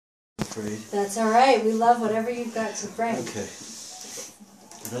afraid. That's all right. We love whatever you've got to bring. Okay.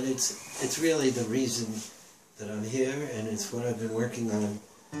 But it's really the reason that I'm here, and it's what I've been working on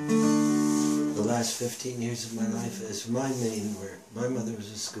the last 15 years of my life as my main work. My mother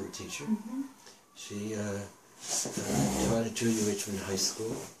was a school teacher. She taught at Julia Richmond High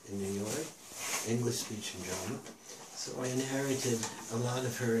School in New York, English, speech, and drama. So I inherited a lot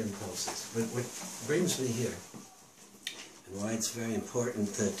of her impulses. But what brings me here, and why it's very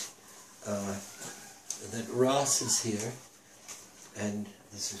important that that Ross is here, and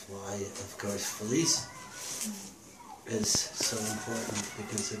this is why, of course, Felice is so important,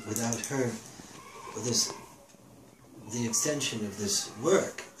 because without her, the extension of this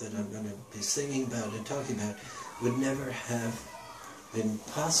work that I'm going to be singing about and talking about would never have been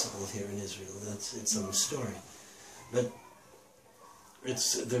possible here in Israel. That's its own story. But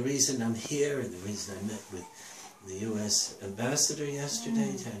it's the reason I'm here, and the reason I met with the U.S. ambassador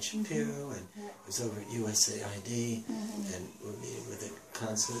yesterday, Dan Shapiro, and I was over at USAID, and we're meeting with the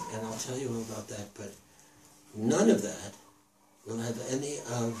consulate, and I'll tell you all about that, but none of that will have any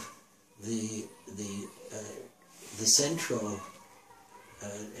of the central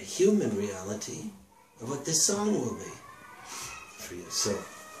human reality of what this song will be for you. So,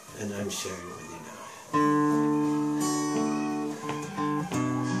 and I'm sharing it with you now.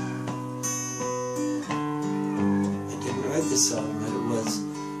 I didn't write this song, but it was,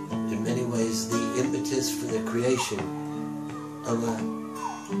 in many ways, the impetus for the creation of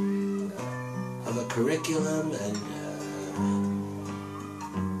a curriculum and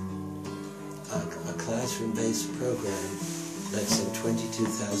a classroom-based program that's in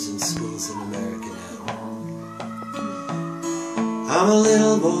 22,000 schools in America now. I'm a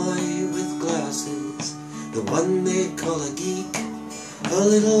little boy with glasses, the one they call a geek, a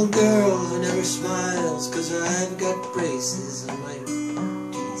little girl who never smiles 'cause I've got braces on my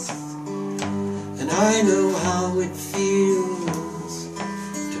teeth, and I know how it feels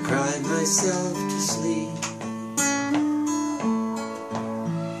to cry myself to sleep.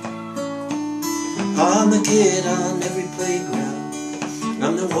 I'm the kid on every playground,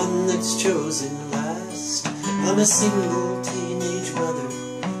 I'm the one that's chosen last, I'm a single teenage mother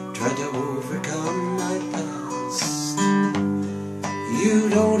trying to overcome my past. You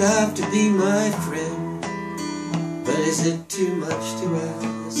don't have to be my friend, but is it too much to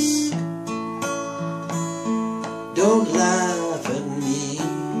ask? Don't laugh at me,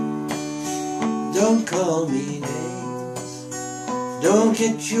 don't call me names, don't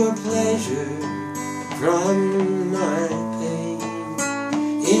get your pleasure from my pain.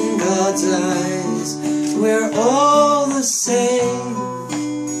 In God's eyes, we're all the same.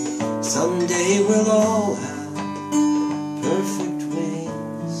 Someday we'll all have perfect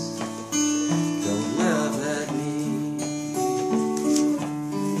wings. Don't laugh at me.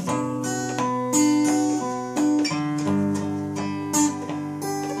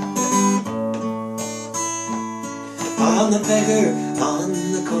 I'm the beggar on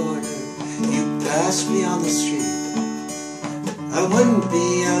the corner. You passed me on the street. I wouldn't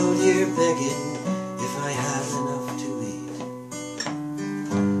be out here begging if I had enough to eat.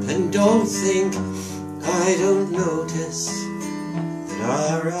 And don't think I don't notice that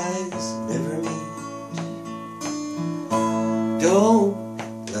our eyes never meet. Don't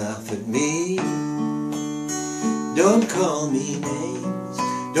laugh at me, don't call me names,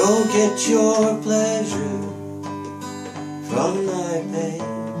 don't get your pleasure from my pain.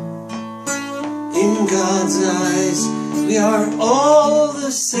 In God's eyes, we are all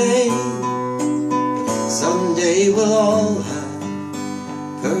the same. Someday we'll all have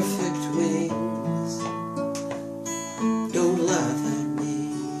perfect wings. Don't laugh at me.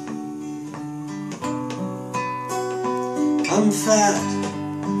 I'm fat,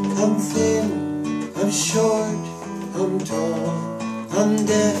 I'm thin, I'm short, I'm tall, I'm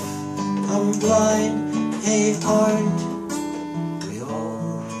deaf, I'm blind, hey, aren't we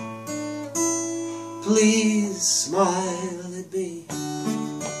all? Please smile at me,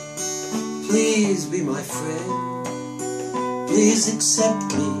 please be my friend, please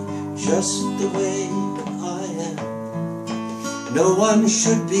accept me just the way I am. No one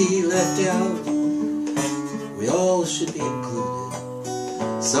should be left out, we all should be included.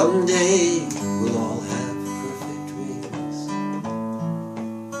 Someday we'll all have perfect wings.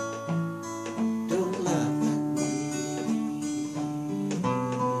 Don't laugh at me.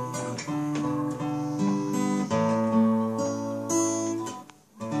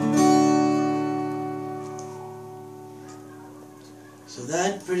 So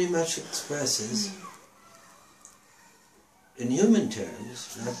that pretty much expresses, in human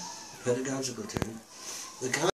terms, not pedagogical terms, the